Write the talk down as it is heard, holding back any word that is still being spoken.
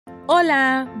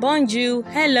Hola, bonjour,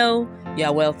 hello. You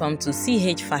are welcome to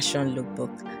CH Fashion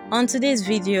Lookbook. On today's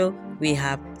video, we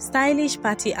have stylish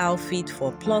party outfit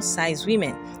for plus size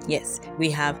women. Yes,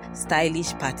 we have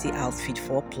stylish party outfit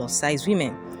for plus size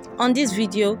women. On this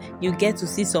video, you get to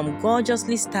see some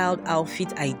gorgeously styled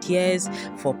outfit ideas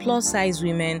for plus size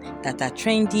women that are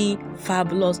trendy,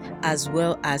 fabulous, as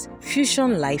well as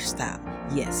fusion lifestyle.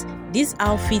 Yes, these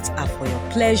outfits are for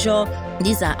your pleasure.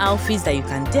 These are outfits that you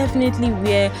can definitely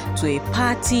wear to a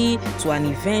party, to an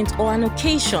event, or an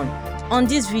occasion. On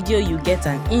this video, you get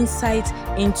an insight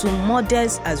into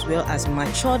modest as well as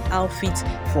matured outfits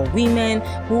for women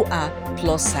who are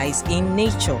plus size in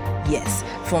nature. Yes,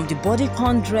 from the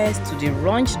bodycon dress to the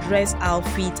runch dress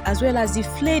outfit, as well as the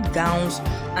flayed gowns,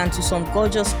 and to some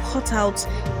gorgeous cutout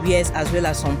wears, as well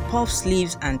as some puff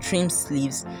sleeves and trim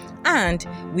sleeves, and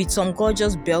with some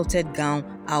gorgeous belted gown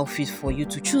outfit for you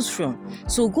to choose from.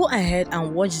 So go ahead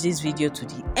and watch this video to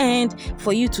the end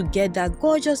for you to get that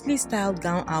gorgeously styled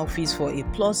gown outfits for a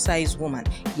plus size woman.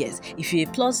 Yes, if you're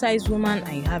a plus size woman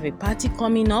and you have a party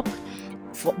coming up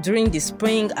during the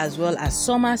spring as well as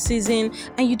summer season,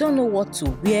 and you don't know what to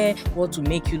wear, what to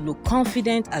make you look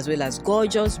confident as well as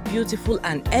gorgeous, beautiful,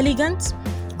 and elegant,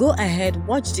 go ahead,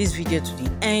 watch this video to the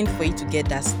end for you to get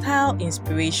that style,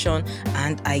 inspiration,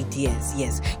 and ideas.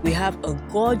 Yes, we have a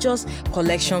gorgeous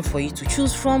collection for you to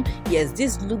choose from. Yes,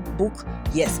 this lookbook,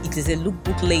 yes, it is a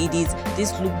lookbook, ladies.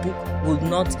 This lookbook will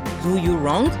not do you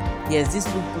wrong. Yes, this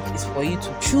lookbook is for you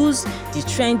to choose the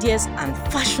trendiest and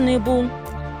fashionable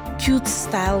cute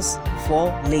styles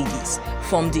for ladies,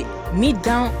 from the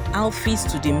mid-gown outfits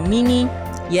to the mini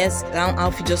gown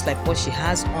outfit just like what she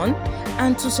has on,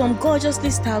 and to some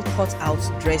gorgeously styled cut-out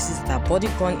dresses that are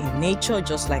bodycon in nature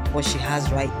just like what she has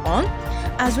right on,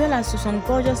 as well as to some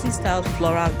gorgeously styled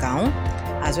floral gown,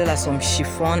 as well as some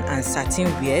chiffon and satin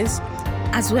wears,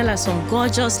 as well as some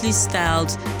gorgeously styled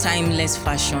timeless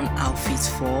fashion outfits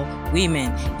for women.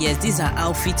 Yes, these are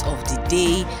outfits of the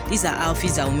day. These are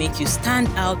outfits that will make you stand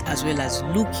out as well as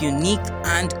look unique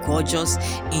and gorgeous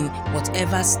in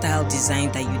whatever style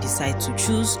design that you decide to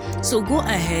choose. So go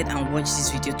ahead and watch this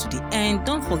video to the end.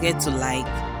 Don't forget to like,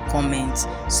 comment,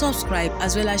 subscribe,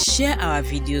 as well as share our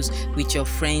videos with your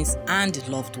friends and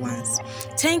loved ones.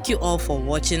 Thank you all for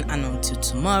watching, and until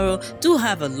tomorrow, do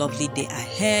have a lovely day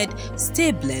ahead.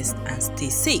 Stay blessed and stay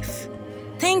safe.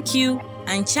 Thank you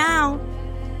and ciao.